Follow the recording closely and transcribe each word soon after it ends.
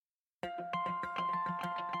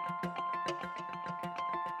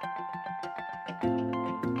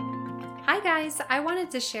guys, I wanted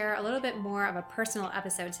to share a little bit more of a personal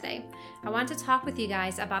episode today. I want to talk with you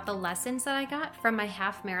guys about the lessons that I got from my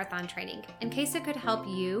half marathon training, in case it could help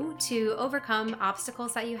you to overcome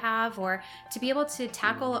obstacles that you have or to be able to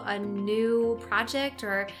tackle a new project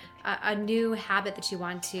or a new habit that you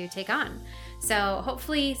want to take on. So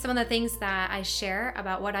hopefully some of the things that I share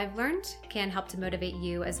about what I've learned can help to motivate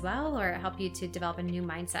you as well, or help you to develop a new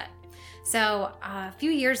mindset. So a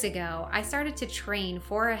few years ago, I started to train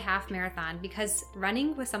for a half marathon because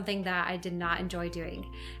running was something that I did not enjoy doing.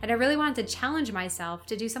 And I really wanted to challenge myself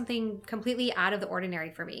to do something completely out of the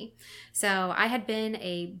ordinary for me. So I had been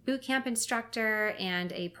a boot camp instructor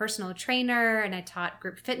and a personal trainer, and I taught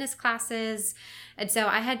group fitness classes. And so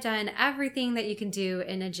I had done everything that you can do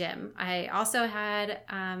in a gym. I also had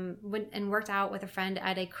went and worked out with a friend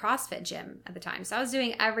at a CrossFit gym at the time. So I was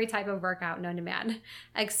doing every type of workout known to man,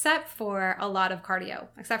 except for a lot of cardio,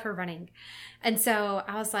 except for running. And so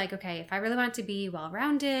I was like, okay, if I really want to be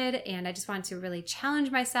well-rounded and I just want to really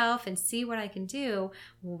challenge myself and see what I can do,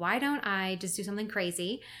 why don't I just do something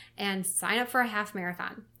crazy and sign up for a half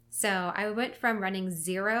marathon? So I went from running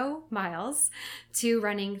 0 miles to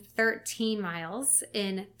running 13 miles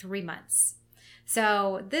in 3 months.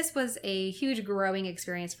 So this was a huge growing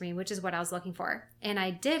experience for me, which is what I was looking for. And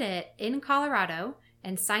I did it in Colorado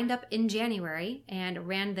and signed up in January and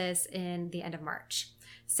ran this in the end of March.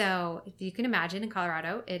 So if you can imagine, in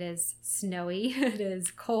Colorado, it is snowy, it is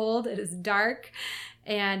cold, it is dark.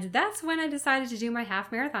 And that's when I decided to do my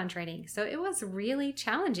half marathon training. So it was really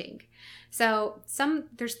challenging. So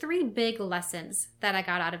there's 3 big lessons that I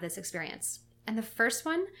got out of this experience. And the first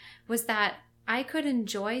one was that I could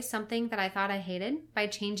enjoy something that I thought I hated by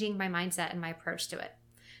changing my mindset and my approach to it.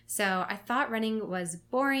 So I thought running was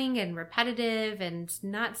boring and repetitive and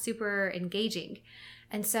not super engaging.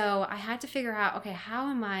 And so I had to figure out, okay, how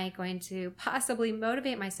am I going to possibly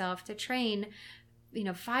motivate myself to train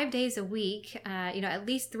 5 days a week, at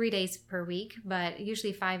least 3 days per week, but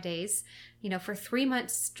usually 5 days, for 3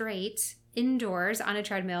 months straight indoors on a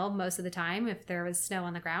treadmill most of the time if there was snow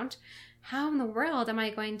on the ground. How in the world am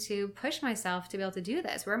I going to push myself to be able to do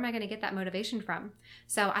this? Where am I going to get that motivation from?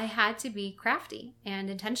 So I had to be crafty and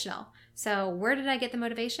intentional. So where did I get the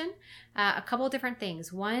motivation? A couple of different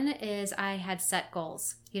things. One is I had set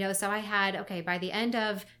goals. So I had, okay, by the end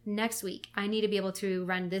of next week, I need to be able to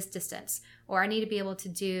run this distance, or I need to be able to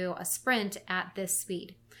do a sprint at this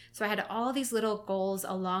speed. So I had all these little goals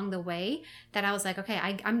along the way that I was like, okay,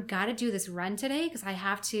 I'm got to do this run today because I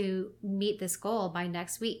have to meet this goal by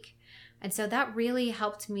next week. And so that really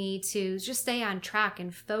helped me to just stay on track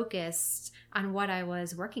and focused on what I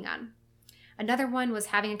was working on. Another one was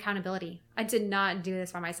having accountability. I did not do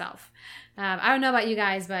this by myself. I don't know about you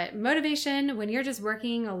guys, but motivation, when you're just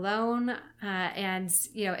working alone and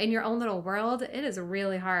in your own little world, it is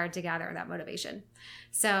really hard to gather that motivation.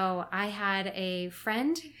 So I had a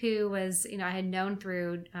friend who was, I had known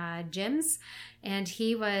through gyms, and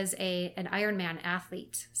he was an Ironman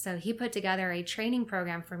athlete. So he put together a training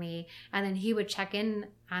program for me, and then he would check in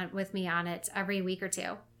with me on it every week or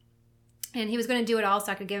two. And he was going to do it all so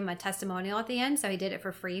I could give him a testimonial at the end. So he did it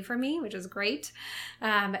for free for me, which was great.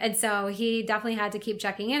 And so he definitely had to keep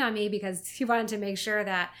checking in on me because he wanted to make sure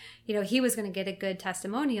that, he was going to get a good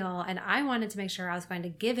testimonial. And I wanted to make sure I was going to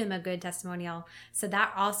give him a good testimonial. So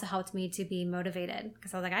that also helped me to be motivated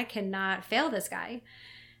because I was like, I cannot fail this guy.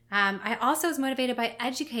 I also was motivated by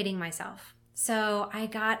educating myself. So I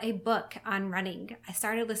got a book on running. I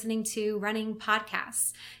started listening to running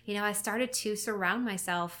podcasts. I started to surround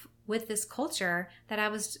myself with this culture that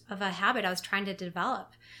of a habit I was trying to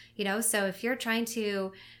develop. So if you're trying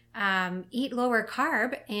to eat lower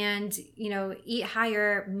carb and, eat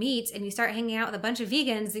higher meat and you start hanging out with a bunch of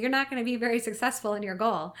vegans, you're not going to be very successful in your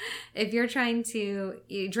goal. If you're trying to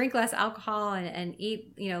drink less alcohol and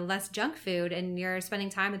eat, less junk food, and you're spending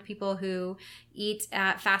time with people who eat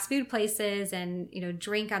at fast food places and,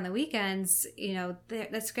 drink on the weekends,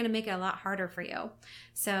 that's going to make it a lot harder for you.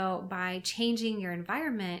 So by changing your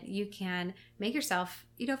environment, you can make yourself,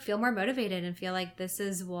 feel more motivated and feel like this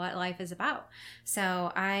is what life is about.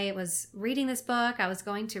 So I was reading this book. I was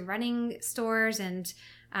going to running stores and,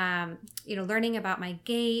 learning about my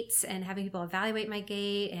gait and having people evaluate my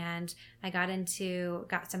gait. And I got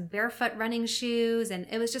some barefoot running shoes. And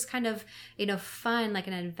it was just kind of, fun, like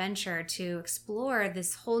an adventure to explore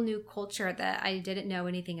this whole new culture that I didn't know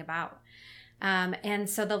anything about. And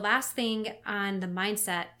so the last thing on the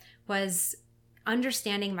mindset was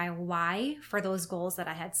understanding my why for those goals that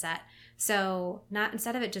I had set. So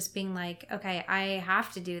instead of it just being like, okay, I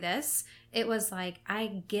have to do this, it was like,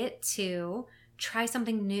 I get to try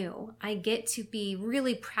something new. I get to be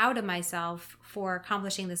really proud of myself for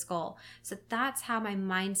accomplishing this goal. So that's how my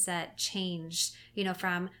mindset changed,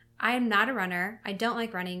 from I am not a runner. I don't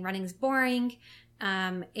like running. Running's boring.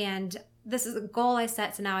 And this is a goal I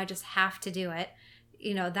set, so now I just have to do it.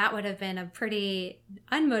 That would have been a pretty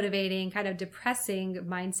unmotivating, kind of depressing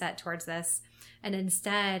mindset towards this. And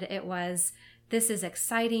instead it was, this is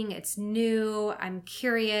exciting. It's new. I'm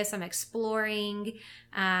curious. I'm exploring.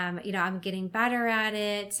 I'm getting better at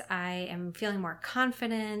it. I am feeling more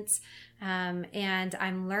confident. And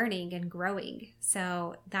I'm learning and growing.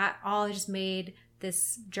 So that all just made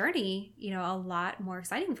this journey, a lot more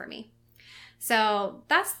exciting for me. So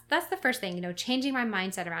that's the first thing, changing my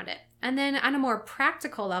mindset around it. And then on a more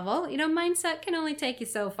practical level, mindset can only take you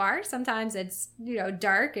so far. Sometimes it's,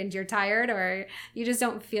 dark and you're tired, or you just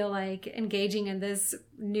don't feel like engaging in this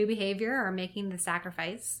new behavior or making the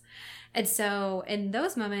sacrifice. And so in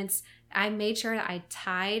those moments, I made sure that I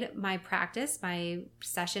tied my practice, my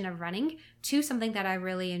session of running, to something that I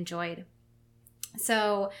really enjoyed.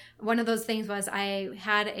 So one of those things was I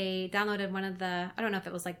had downloaded one of the, I don't know if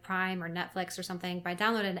it was like Prime or Netflix or something, but I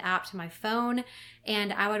downloaded an app to my phone,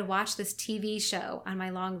 and I would watch this TV show on my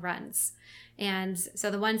long runs. And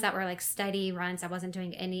so the ones that were like steady runs, I wasn't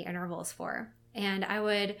doing any intervals for. And I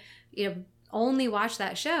would, only watch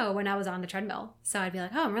that show when I was on the treadmill. So I'd be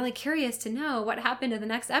like, oh, I'm really curious to know what happened in the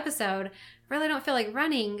next episode. I really don't feel like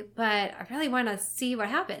running, but I really want to see what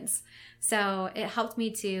happens. So it helped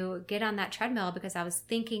me to get on that treadmill because I was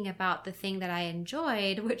thinking about the thing that I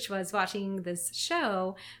enjoyed, which was watching this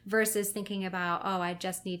show, versus thinking about, oh, I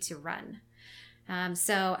just need to run. And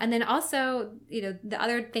then also, the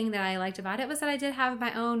other thing that I liked about it was that I did have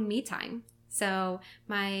my own me time. So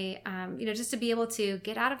my, just to be able to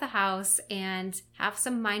get out of the house and have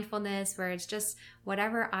some mindfulness where it's just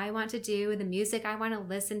whatever I want to do, the music I want to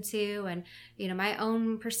listen to, and, my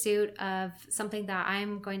own pursuit of something that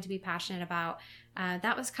I'm going to be passionate about.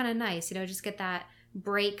 That was kind of nice, just get that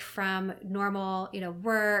break from normal,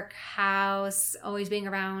 work, house, always being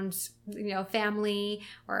around, family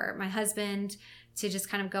or my husband, to just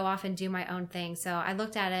kind of go off and do my own thing. So I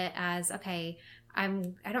looked at it as, okay, I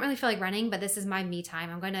don't really feel like running, but this is my me time.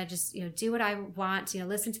 I'm going to just, do what I want,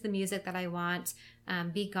 listen to the music that I want,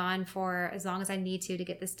 be gone for as long as I need to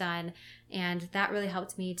get this done. And that really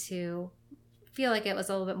helped me to feel like it was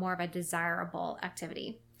a little bit more of a desirable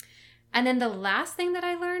activity. And then the last thing that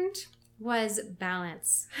I learned was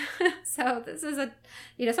balance. So this is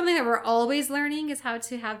something that we're always learning, is how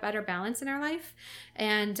to have better balance in our life.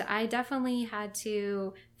 And I definitely had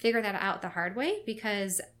to figure that out the hard way,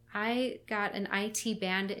 because I got an IT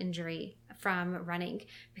band injury from running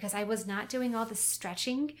because I was not doing all the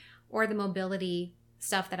stretching or the mobility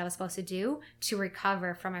stuff that I was supposed to do to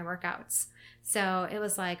recover from my workouts. So it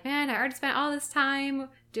was like, man, I already spent all this time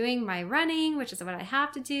doing my running, which is what I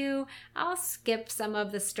have to do. I'll skip some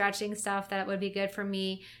of the stretching stuff that would be good for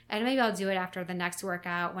me, and maybe I'll do it after the next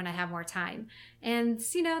workout when I have more time. And,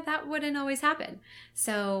 that wouldn't always happen.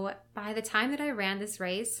 So by the time that I ran this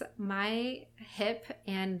race, my hip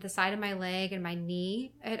and the side of my leg and my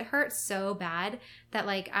knee, it hurt so bad that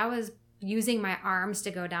I was using my arms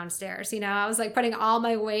to go downstairs. I was putting all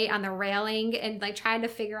my weight on the railing and trying to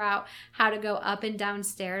figure out how to go up and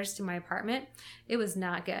downstairs to my apartment. It was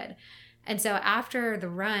not good. And so after the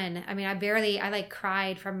run, I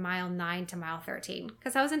cried from mile 9 to mile 13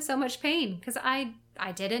 because I was in so much pain because I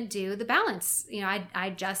didn't do the balance.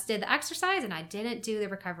 I just did the exercise and I didn't do the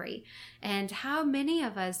recovery. And how many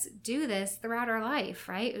of us do this throughout our life,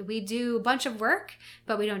 right? We do a bunch of work,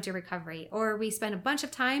 but we don't do recovery. Or we spend a bunch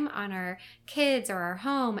of time on our kids or our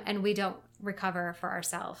home and we don't recover for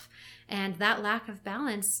ourselves. And that lack of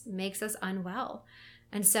balance makes us unwell.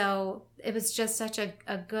 And so it was just such a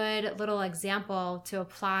good little example to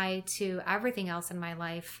apply to everything else in my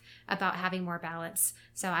life about having more balance.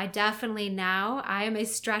 So I definitely now, I am a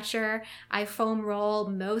stretcher. I foam roll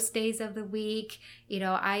most days of the week.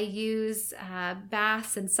 I use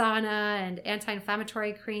baths and sauna and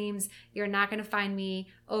anti-inflammatory creams. You're not going to find me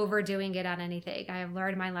overdoing it on anything. I have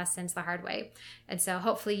learned my lessons the hard way. And so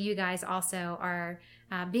hopefully you guys also are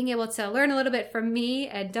being able to learn a little bit from me,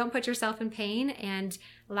 and don't put yourself in pain, and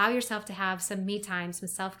allow yourself to have some me time, some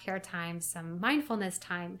self-care time, some mindfulness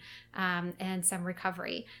time, and some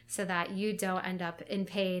recovery so that you don't end up in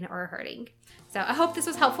pain or hurting. So I hope this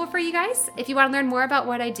was helpful for you guys. If you want to learn more about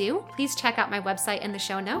what I do, please check out my website in the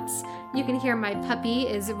show notes. You can hear my puppy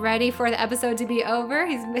is ready for the episode to be over.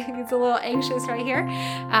 He's a little anxious right here.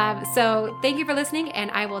 So thank you for listening,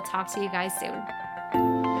 and I will talk to you guys soon.